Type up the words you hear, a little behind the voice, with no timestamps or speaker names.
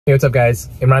Hey, what's up guys?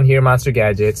 Imran here, Monster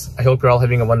Gadgets. I hope you're all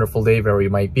having a wonderful day wherever you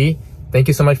might be. Thank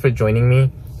you so much for joining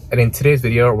me. And in today's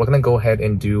video, we're gonna go ahead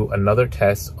and do another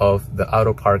test of the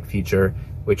Autopark feature,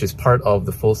 which is part of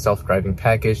the full self-driving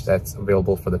package that's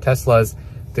available for the Teslas.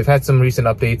 They've had some recent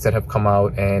updates that have come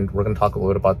out, and we're gonna talk a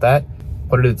little bit about that,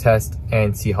 put it to the test,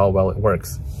 and see how well it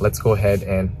works. Let's go ahead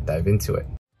and dive into it.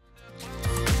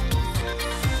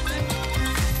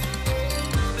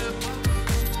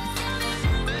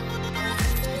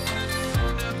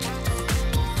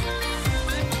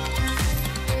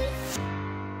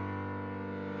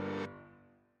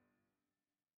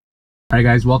 Alright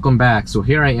guys, welcome back. So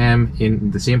here I am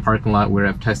in the same parking lot where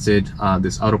I've tested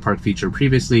this Autopark feature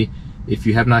previously. If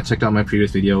you have not checked out my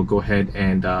previous video, go ahead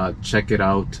and check it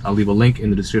out. I'll leave a link in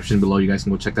the description below. You guys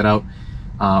can go check that out.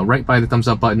 Right by the thumbs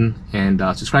up button and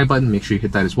subscribe button, make sure you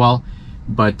hit that as well.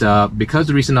 But because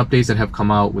the recent updates that have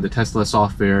come out with the Tesla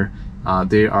software,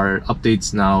 there are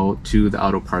updates now to the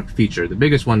Autopark feature. The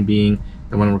biggest one being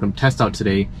the one we're going to test out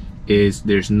today is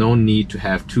there's no need to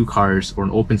have two cars or an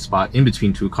open spot in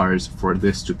between two cars for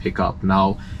this to pick up.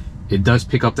 Now, it does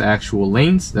pick up the actual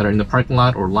lanes that are in the parking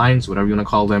lot, or lines, whatever you want to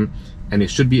call them, and it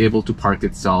should be able to park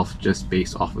itself just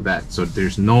based off of that. So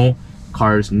there's no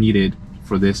cars needed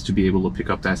for this to be able to pick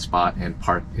up that spot and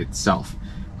park itself.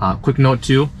 Quick note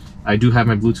too, I do have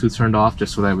my Bluetooth turned off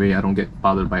just so that way I don't get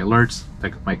bothered by alerts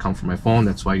that might come from my phone.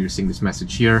 That's why you're seeing this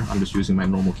message here. I'm just using my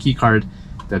normal key card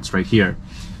that's right here.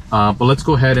 But let's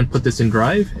go ahead and put this in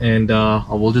drive, and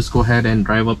we'll just go ahead and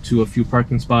drive up to a few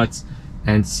parking spots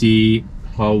and see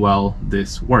how well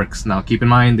this works. Now keep in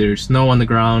mind there's snow on the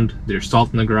ground, there's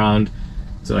salt on the ground,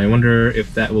 so I wonder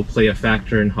if that will play a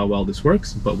factor in how well this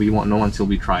works, but we won't know until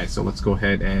we try. So let's go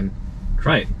ahead and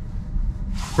try it.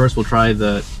 First we'll try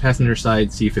the passenger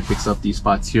side, see if it picks up these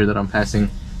spots here that I'm passing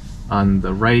on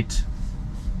the right,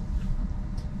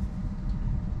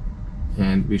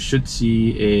 and we should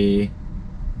see a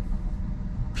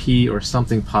P or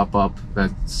something pop up that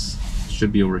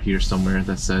should be over here somewhere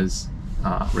that says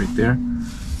right there.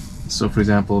 So for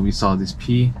example, we saw this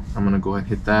P. I'm gonna go ahead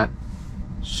and hit that,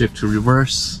 shift to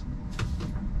reverse,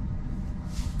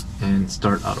 and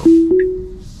start auto.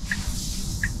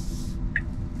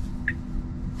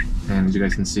 And as you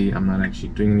guys can see, I'm not actually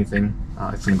doing anything.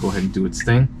 It's gonna go ahead and do its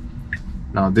thing.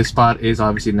 Now this spot is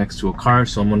obviously next to a car,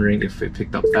 so I'm wondering if it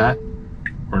picked up that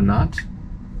or not.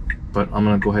 But I'm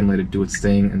gonna go ahead and let it do its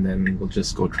thing, and then we'll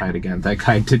just go try it again. That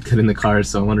guy did get in the car,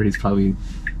 so I wonder he's probably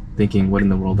thinking, what in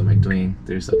the world am I doing?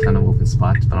 There's a ton of open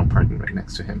spots, but I'm parking right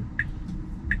next to him.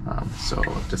 So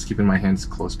just keeping my hands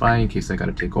close by in case I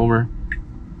gotta take over.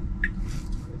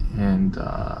 And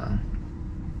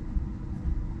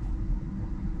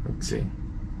let's see.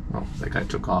 Oh, that guy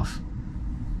took off.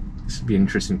 This would be an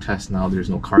interesting test. Now there's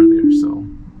no car there, so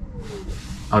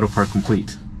Autopark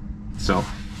complete. So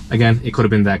again, it could have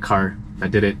been that car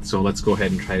that did it, so let's go ahead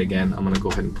and try it again. I'm gonna go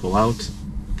ahead and pull out,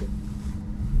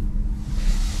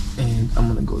 and I'm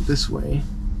gonna go this way.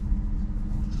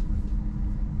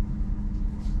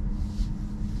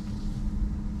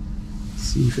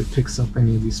 See if it picks up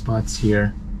any of these spots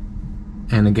here.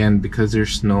 And again, because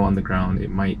there's snow on the ground, it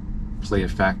might play a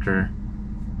factor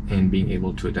in being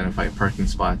able to identify parking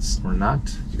spots or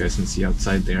not. You guys can see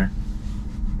outside there.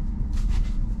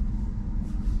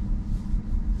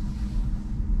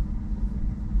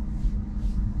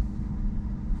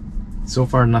 So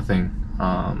far nothing.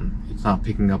 It's not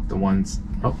picking up the ones.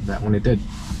 Oh, that one it did.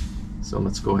 So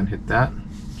let's go and hit that,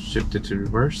 shift it to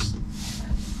reverse,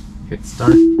 hit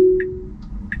start,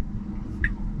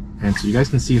 and so you guys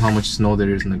can see how much snow there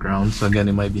is in the ground. So again,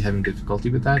 it might be having difficulty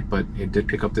with that, but it did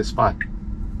pick up this spot.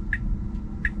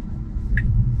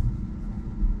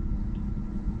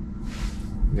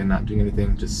 Again, not doing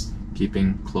anything, just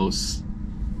keeping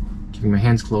my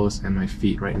hands close and my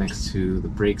feet right next to the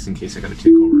brakes in case I gotta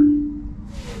take over.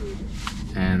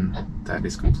 And that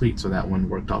is complete, so that one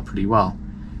worked out pretty well.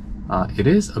 It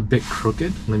is a bit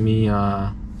crooked. Let me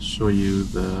show you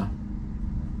the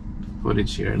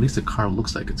footage here. At least the car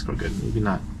looks like it's crooked. Maybe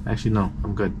not. Actually, no,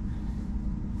 I'm good.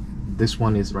 This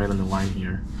one is right on the line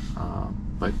here,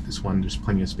 but this one, there's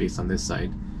plenty of space on this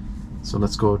side. So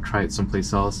let's go try it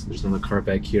someplace else. There's another car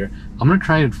back here. I'm gonna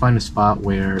try to find a spot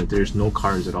where there's no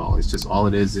cars at all. It's just all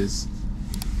it is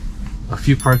a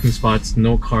few parking spots,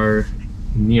 no car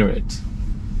near it.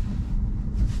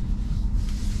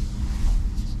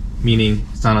 Meaning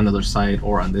it's not on the other side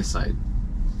or on this side.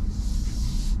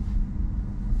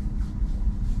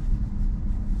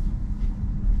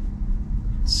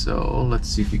 So let's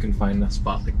see if you can find a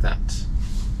spot like that.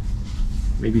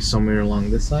 Maybe somewhere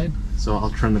along this side. So I'll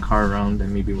turn the car around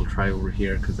and maybe we'll try over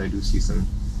here because I do see some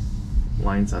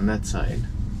lines on that side.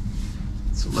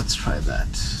 So let's try that.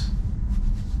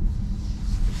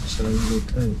 Just gonna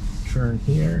make a turn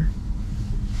here,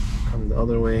 come the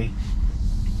other way.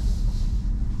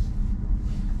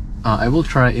 I will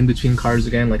try in between cars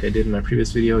again like I did in my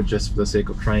previous video, just for the sake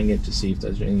of trying it to see if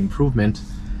there's any improvement.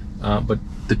 But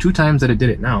the 2 times that I did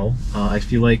it now, I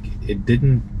feel like it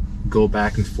didn't go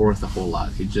back and forth a whole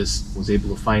lot. It just was able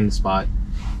to find the spot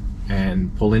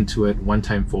and pull into it, 1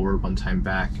 time forward, 1 time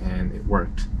back, and it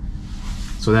worked.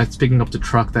 So that's picking up the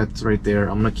truck that's right there.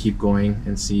 I'm gonna keep going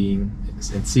and see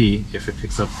if it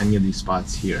picks up any of these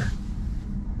spots here.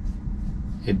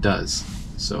 It does.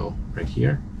 So right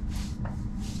here,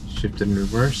 shift it in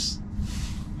reverse,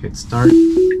 hit start,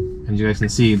 and you guys can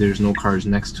see there's no cars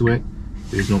next to it,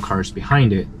 there's no cars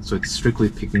behind it, so it's strictly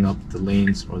picking up the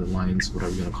lanes or the lines,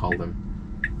 whatever you're gonna call them,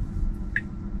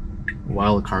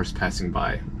 while the car's passing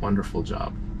by. Wonderful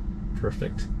job.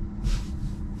 Perfect.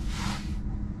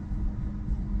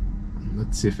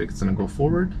 Let's see if it's gonna go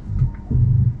forward.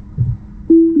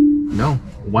 No,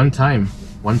 1 time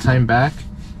back,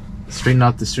 straighten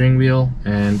out the steering wheel,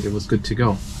 and it was good to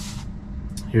go.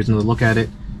 Here's another look at it,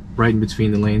 right in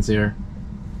between the lanes there,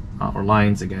 or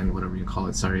lines again, whatever you call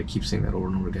it. Sorry, I keep saying that over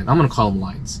and over again. I'm gonna call them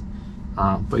lines.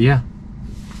 But yeah,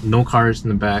 no cars in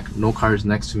the back, no cars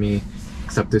next to me,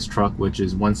 except this truck, which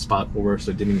is 1 spot over,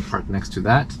 so it didn't even park next to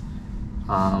that.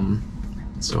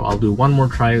 So I'll do 1 more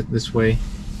try this way,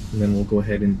 and then we'll go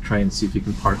ahead and try and see if we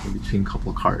can park in between a couple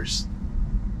of cars.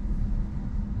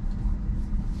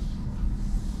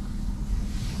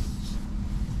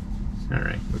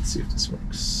 Alright, let's see if this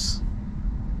works.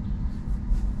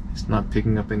 It's not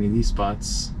picking up any of these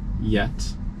spots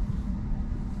yet.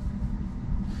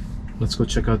 Let's go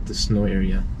check out the snow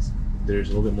area. There's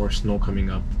a little bit more snow coming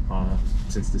up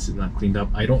since this is not cleaned up.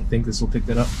 I don't think this will pick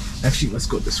that up. Actually, let's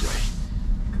go this way,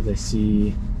 because I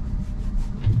see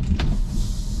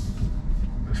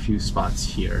a few spots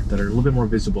here that are a little bit more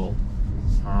visible,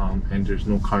 and there's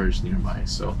no cars nearby.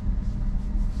 So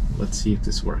let's see if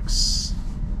this works.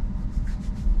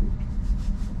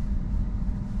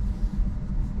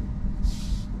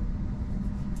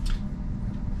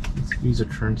 Use a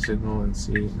turn signal and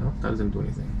see. No, that doesn't do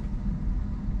anything.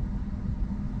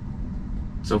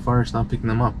 So far it's not picking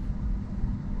them up.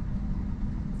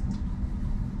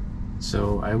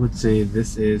 So I would say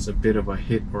this is a bit of a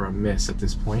hit or a miss at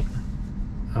this point.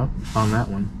 Oh, found that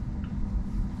one.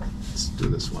 Let's do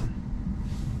this one.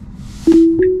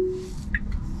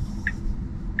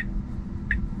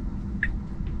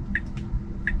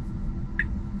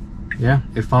 Yeah,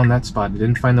 it found that spot. It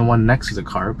didn't find the one next to the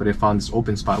car, but it found this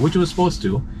open spot, which it was supposed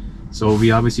to. So we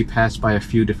obviously passed by a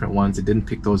few different ones. It didn't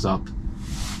pick those up.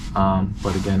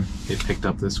 But again, it picked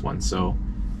up this one. So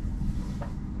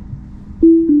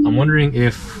I'm wondering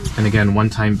if, and again, 1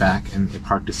 time back, and it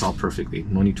parked itself perfectly.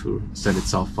 No need to set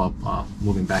itself up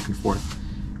moving back and forth.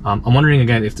 I'm wondering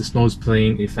again if the snow is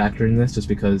playing a factor in this, just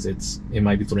because it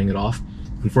might be throwing it off.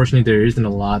 Unfortunately, there isn't a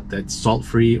lot that's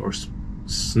salt-free or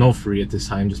snow-free at this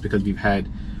time, just because we've had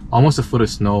almost a foot of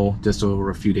snow just over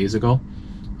a few days ago.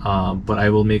 But I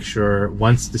will make sure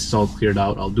once this is all cleared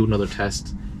out, I'll do another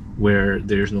test where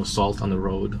there's no salt on the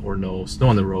road or no snow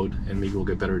on the road, and maybe we'll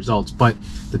get better results. But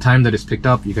the time that it's picked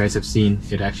up, you guys have seen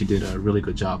it actually did a really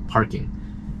good job parking.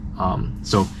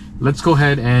 So let's go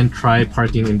ahead and try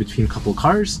parking in between a couple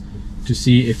cars to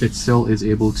see if it still is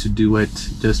able to do it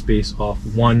just based off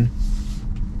 1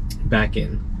 back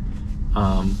in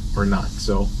or not.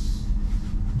 So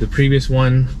the previous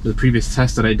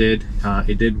test that I did,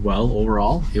 it did well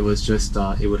overall. It was just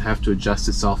it would have to adjust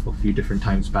itself a few different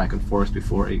times back and forth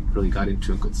before it really got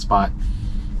into a good spot,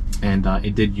 and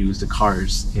it did use the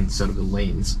cars instead of the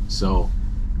lanes. So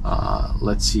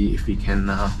let's see if we can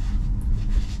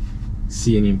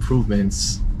see any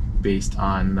improvements based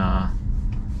on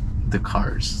the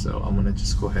cars. So I'm gonna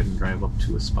just go ahead and drive up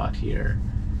to a spot here,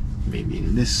 maybe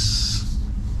in this.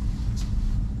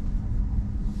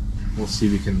 We'll see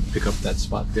if we can pick up that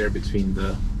spot there between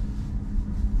the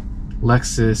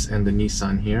Lexus and the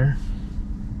Nissan here.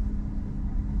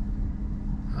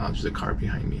 There's a car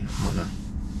behind me. I'm gonna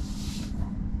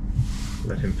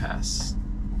let him pass.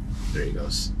 There he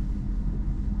goes.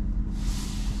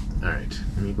 Alright,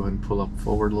 let me go ahead and pull up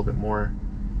forward a little bit more.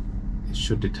 It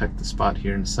should detect the spot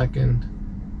here in a second.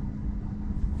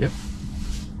 Yep.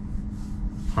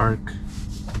 Park.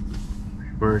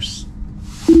 Reverse.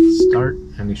 Start,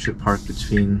 and you should park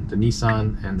between the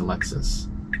Nissan and the Lexus.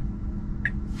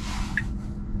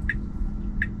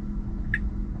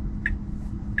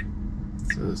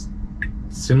 So it's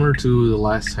similar to the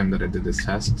last time that I did this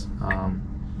test.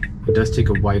 It does take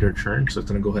a wider turn, so it's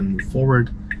going to go ahead and move forward,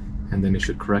 and then it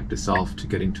should correct itself to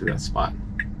getting to that spot.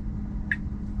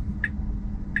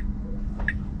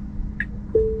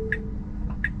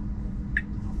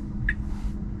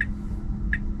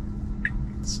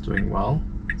 doing well.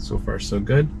 So far so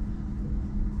good.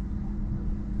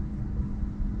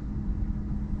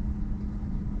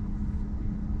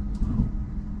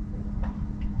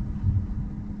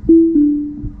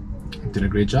 Did a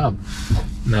great job.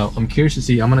 Now I'm curious to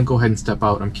see, I'm gonna go ahead and step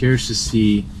out. I'm curious to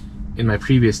see, in my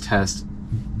previous test,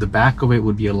 the back of it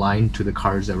would be aligned to the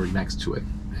cars that were next to it.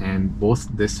 And both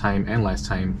this time and last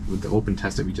time with the open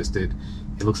test that we just did,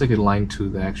 it looks like it aligned to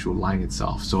the actual line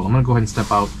itself. So I'm gonna go ahead and step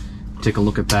out, take a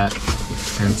look at that,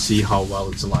 and see how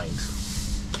well it's aligned.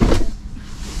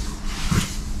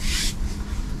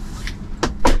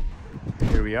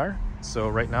 Here we are. So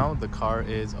right now the car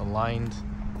is aligned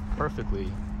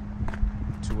perfectly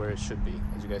to where it should be,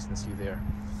 as you guys can see there.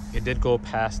 It did go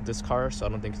past this car, so I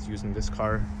don't think it's using this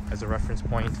car as a reference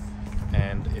point,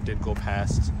 and it did go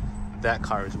past that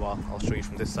car as well. I'll show you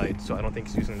from this side. So I don't think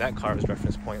it's using that car as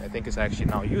reference point. I think it's actually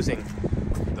now using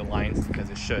the lines as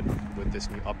it should with this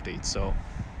new update. So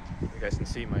you guys can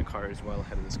see my car is well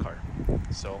ahead of this car.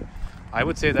 So I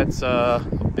would say that's a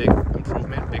big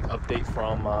improvement, big update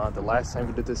from the last time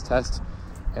we did this test.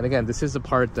 And again, this is the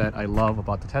part that I love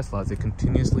about the Teslas. They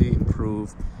continuously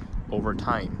improve over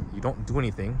time. You don't do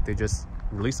anything, they just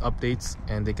release updates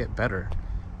and they get better.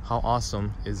 How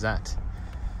awesome is that?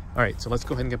 All right, so let's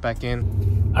go ahead and get back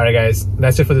in. All right guys,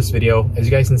 that's it for this video. As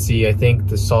you guys can see, I think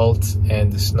the salt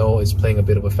and the snow is playing a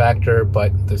bit of a factor,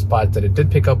 but the spot that it did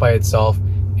pick up by itself,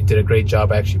 it did a great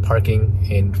job actually parking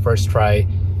in first try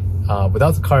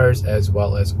without the cars as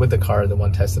well as with the car, the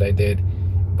one test that I did.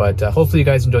 But hopefully you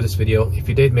guys enjoyed this video. If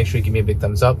you did, make sure you give me a big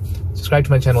thumbs up. Subscribe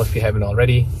to my channel if you haven't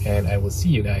already, and I will see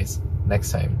you guys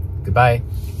next time. Goodbye.